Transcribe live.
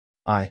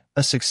A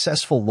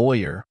successful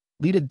lawyer,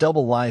 lead a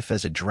double life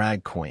as a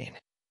drag queen,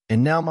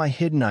 and now my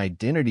hidden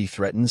identity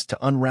threatens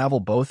to unravel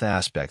both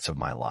aspects of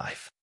my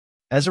life.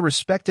 As a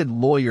respected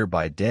lawyer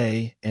by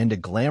day and a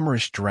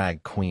glamorous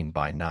drag queen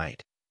by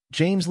night,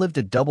 James lived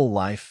a double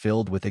life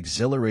filled with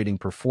exhilarating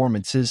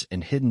performances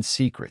and hidden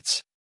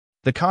secrets.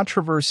 The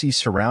controversy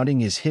surrounding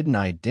his hidden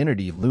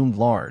identity loomed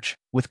large,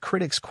 with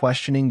critics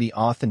questioning the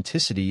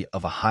authenticity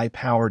of a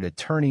high-powered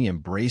attorney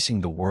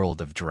embracing the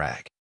world of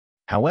drag.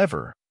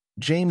 However,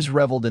 James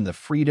reveled in the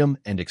freedom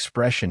and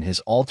expression his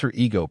alter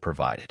ego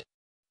provided.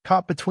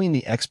 Caught between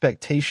the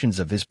expectations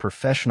of his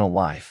professional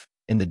life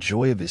and the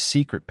joy of his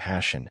secret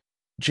passion,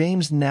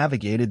 James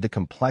navigated the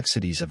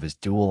complexities of his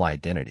dual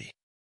identity.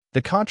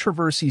 The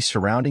controversy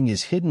surrounding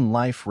his hidden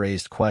life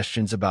raised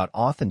questions about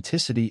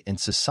authenticity and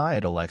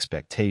societal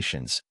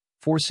expectations,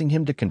 forcing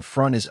him to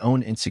confront his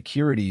own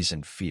insecurities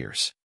and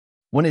fears.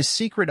 When his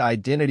secret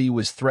identity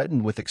was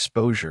threatened with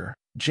exposure,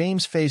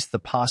 James faced the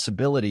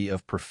possibility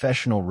of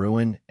professional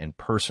ruin and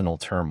personal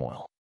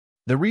turmoil.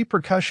 The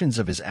repercussions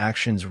of his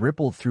actions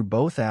rippled through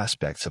both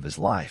aspects of his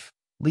life,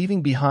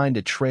 leaving behind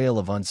a trail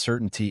of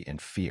uncertainty and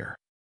fear.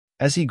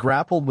 As he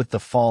grappled with the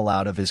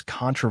fallout of his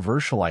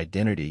controversial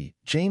identity,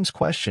 James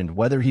questioned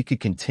whether he could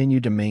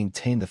continue to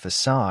maintain the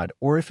facade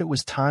or if it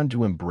was time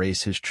to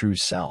embrace his true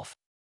self.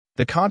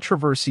 The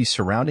controversy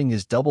surrounding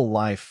his double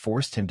life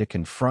forced him to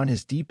confront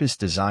his deepest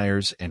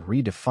desires and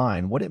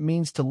redefine what it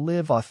means to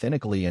live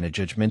authentically in a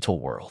judgmental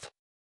world.